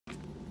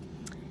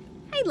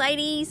Hey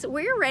ladies,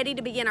 we're ready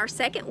to begin our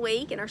second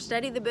week in our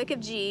study of the book of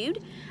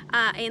Jude.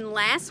 And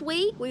last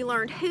week we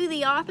learned who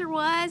the author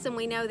was, and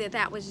we know that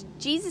that was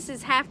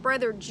Jesus'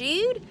 half-brother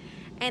Jude,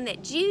 and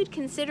that Jude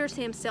considers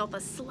himself a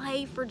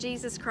slave for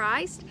Jesus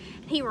Christ.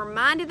 He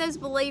reminded those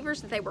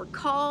believers that they were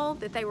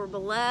called, that they were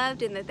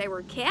beloved, and that they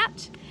were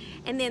kept.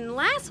 And then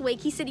last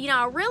week he said,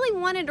 I really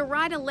wanted to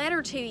write a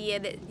letter to you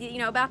that,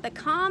 about the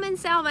common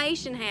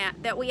salvation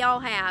that we all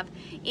have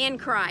in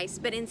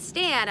Christ. But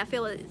instead, I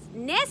feel it's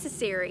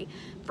necessary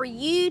for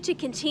you to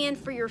contend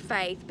for your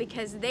faith,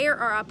 because there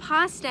are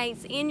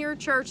apostates in your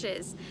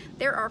churches.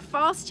 There are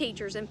false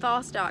teachers and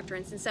false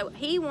doctrines. And so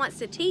he wants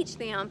to teach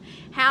them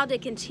how to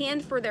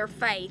contend for their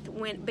faith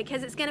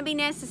because it's going to be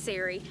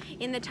necessary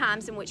in the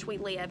times in which we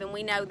live. And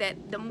we know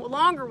that the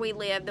longer we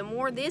live, the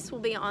more this will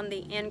be on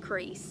the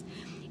increase.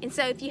 And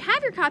so if you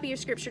have your copy of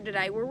Scripture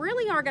today, we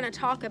really are going to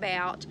talk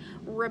about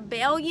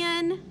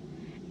rebellion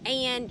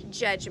and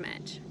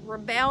judgment.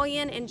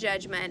 Rebellion and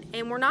judgment.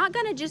 And we're not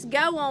going to just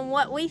go on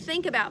what we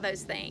think about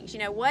those things.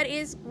 What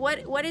is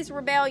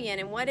rebellion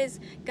and what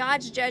is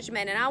God's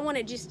judgment? And I want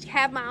to just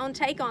have my own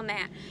take on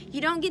that. You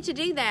don't get to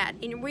do that.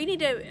 And we need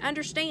to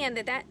understand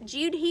that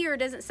Jude here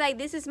doesn't say,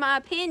 this is my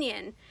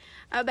opinion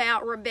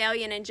about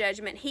rebellion and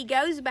judgment. He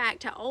goes back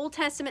to Old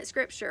Testament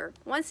Scripture.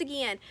 Once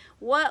again,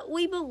 what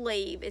we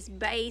believe is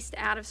based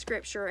out of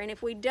Scripture. And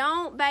if we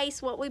don't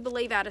base what we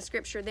believe out of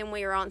Scripture, then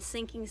we are on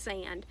sinking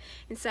sand.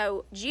 And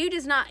so Jude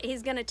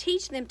he's going to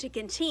teach them to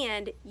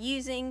contend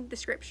using the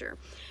Scripture.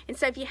 And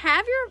so if you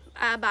have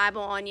your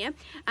Bible on you,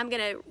 I'm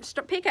going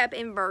to pick up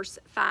in verse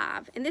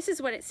 5. And this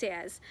is what it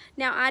says.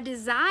 Now I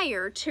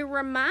desire to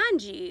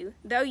remind you,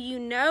 though you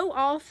know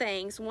all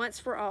things once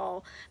for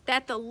all,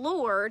 that the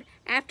Lord,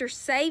 after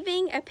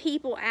saving a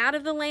people out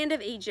of the land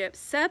of Egypt,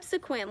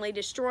 subsequently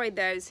destroyed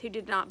those who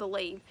did not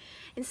believe.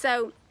 And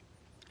so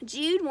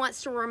Jude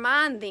wants to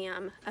remind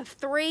them of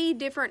 3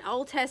 different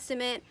Old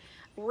Testament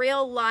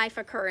real life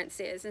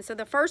occurrences. And so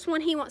the first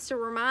one he wants to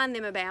remind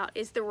them about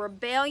is the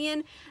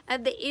rebellion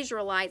of the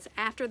Israelites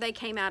after they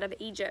came out of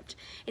Egypt.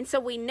 And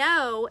so we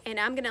know, and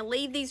I'm going to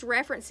leave these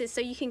references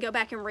so you can go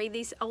back and read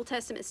these Old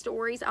Testament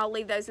stories. I'll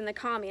leave those in the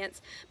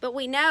comments. But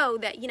we know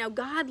that,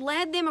 God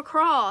led them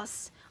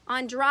across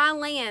on dry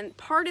land,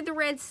 parted the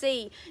Red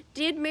Sea,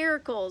 did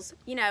miracles,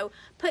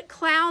 put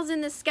clouds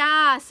in the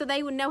sky so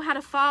they would know how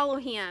to follow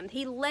him.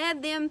 He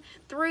led them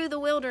through the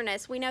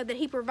wilderness. We know that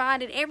he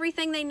provided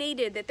everything they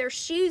needed, that their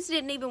shoes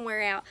didn't even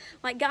wear out.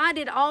 Like, God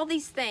did all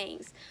these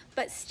things.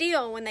 But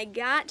still, when they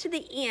got to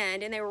the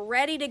end and they were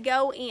ready to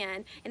go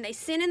in, and they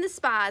sent in the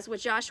spies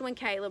with Joshua and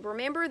Caleb,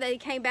 remember, they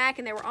came back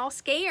and they were all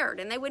scared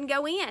and they wouldn't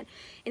go in.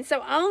 And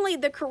so only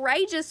the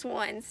courageous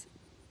ones,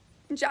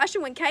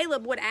 Joshua and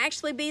Caleb, would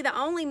actually be the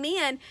only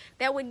men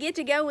that would get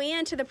to go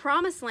into the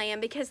promised land,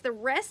 because the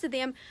rest of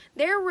them,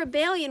 their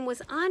rebellion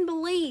was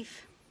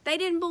unbelief. They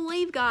didn't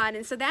believe God.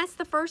 And so that's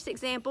the first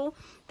example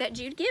that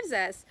Jude gives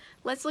us.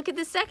 Let's look at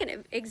the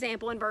second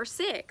example in verse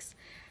 6.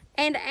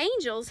 And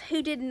angels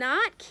who did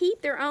not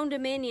keep their own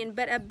dominion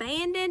but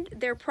abandoned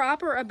their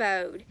proper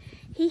abode,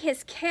 he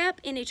has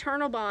kept in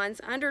eternal bonds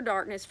under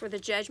darkness for the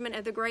judgment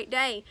of the great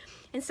day.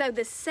 And so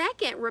the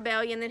second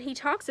rebellion that he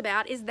talks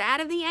about is that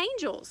of the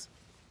angels.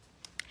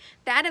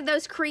 That of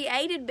those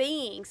created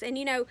beings. And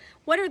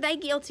what are they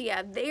guilty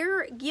of?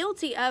 They're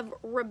guilty of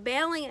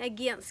rebelling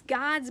against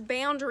God's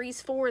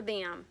boundaries for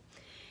them.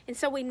 And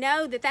so we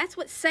know that that's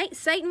what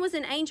Satan was,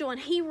 an angel,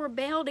 and he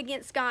rebelled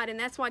against God, and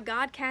that's why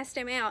God cast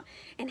him out.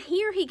 And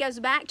here he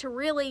goes back to,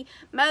 really,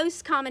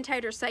 most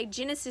commentators say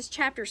Genesis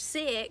chapter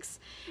 6,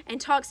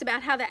 and talks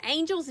about how the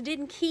angels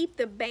didn't keep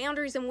the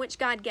boundaries in which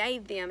God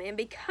gave them. And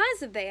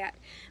because of that,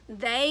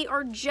 they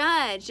are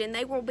judged, and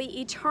they will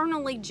be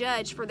eternally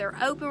judged for their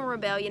open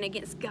rebellion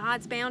against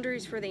God's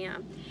boundaries for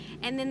them.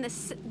 And then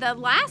the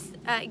last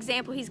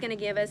example he's going to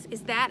give us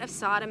is that of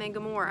Sodom and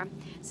Gomorrah.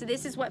 So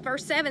this is what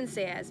verse 7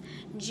 says.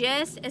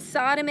 Just as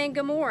Sodom and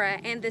Gomorrah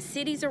and the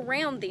cities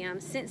around them,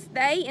 since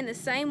they in the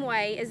same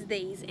way as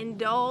these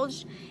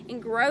indulged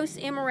in gross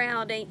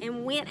immorality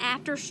and went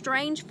after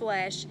strange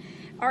flesh,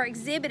 are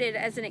exhibited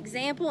as an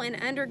example in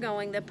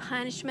undergoing the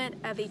punishment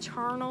of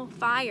eternal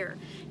fire.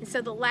 And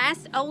so the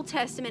last Old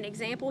Testament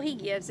example he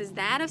gives is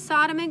that of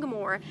Sodom and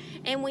Gomorrah.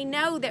 And we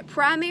know that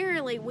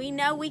primarily, we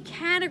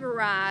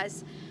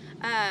categorize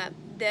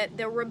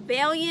the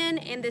rebellion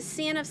and the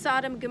sin of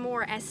Sodom and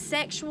Gomorrah as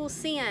sexual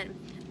sin.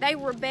 They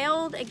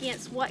rebelled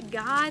against what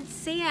God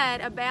said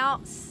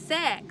about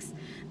sex.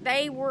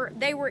 They were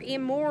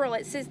immoral.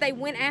 It says they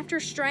went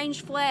after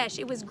strange flesh.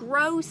 It was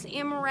gross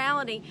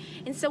immorality.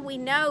 And so we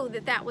know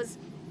that was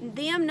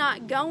them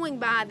not going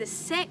by the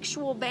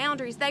sexual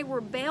boundaries. They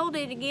rebelled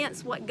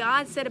against what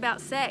God said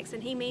about sex.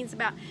 And he means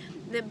about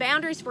the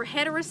boundaries for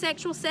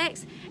heterosexual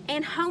sex,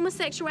 and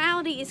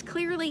homosexuality is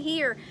clearly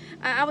here.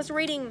 I was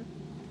reading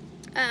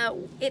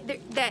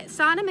that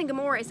Sodom and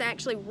Gomorrah is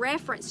actually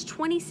referenced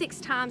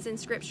 26 times in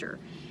Scripture.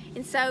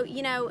 And so,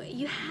 you know,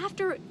 you have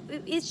to,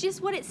 it's just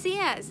what it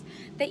says,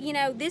 that, you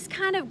know, this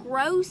kind of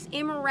gross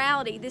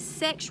immorality, this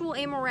sexual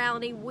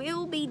immorality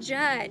will be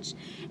judged.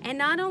 And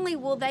not only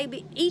will they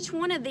be, each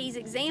one of these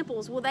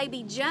examples, will they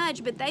be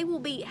judged, but they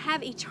will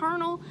have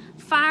eternal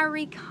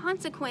fiery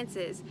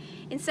consequences.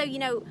 And so, you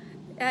know,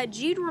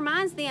 Jude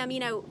reminds them, you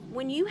know,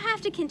 when you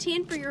have to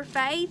contend for your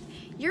faith,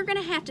 you're going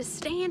to have to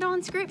stand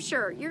on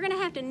Scripture. You're going to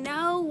have to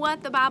know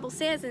what the Bible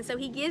says. And so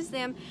he gives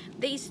them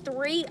these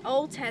 3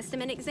 Old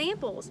Testament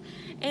examples.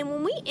 And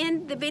when we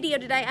end the video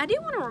today, I do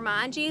want to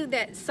remind you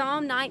that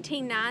Psalm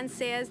 19:9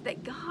 says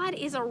that God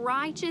is a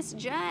righteous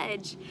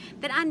judge.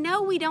 That I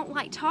know we don't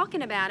like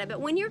talking about it, but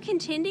when you're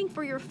contending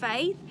for your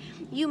faith,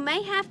 you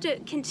may have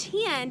to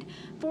contend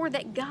for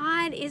that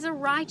God is a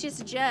righteous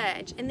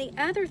judge. And the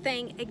other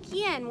thing,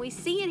 again, we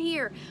see it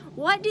here.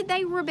 What did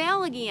they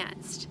rebel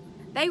against?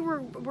 They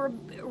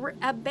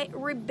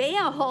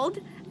rebelled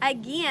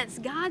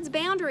against God's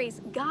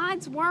boundaries,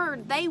 God's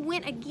word. They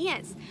went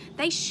against.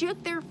 They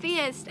shook their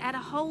fist at a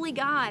holy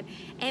God.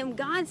 And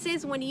God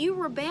says, when you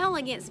rebel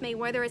against me,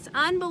 whether it's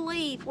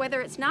unbelief,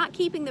 whether it's not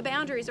keeping the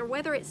boundaries, or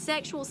whether it's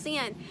sexual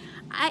sin,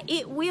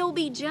 it will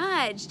be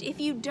judged if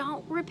you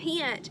don't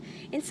repent.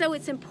 And so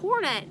it's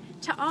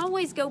important to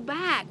always go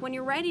back when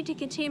you're ready to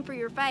contend for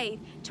your faith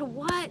to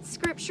what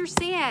Scripture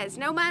says,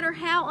 no matter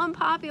how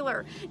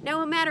unpopular,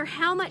 no matter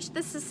how much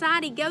the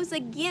society goes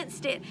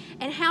against it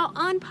and how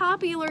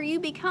unpopular you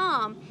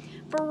become,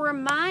 for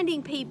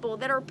reminding people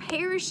that are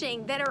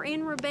perishing, that are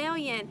in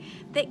rebellion,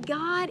 that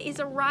God is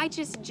a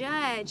righteous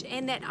judge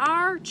and that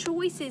our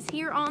choices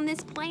here on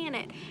this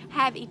planet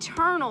have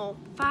eternal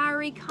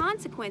fiery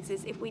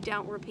consequences if we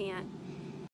don't repent.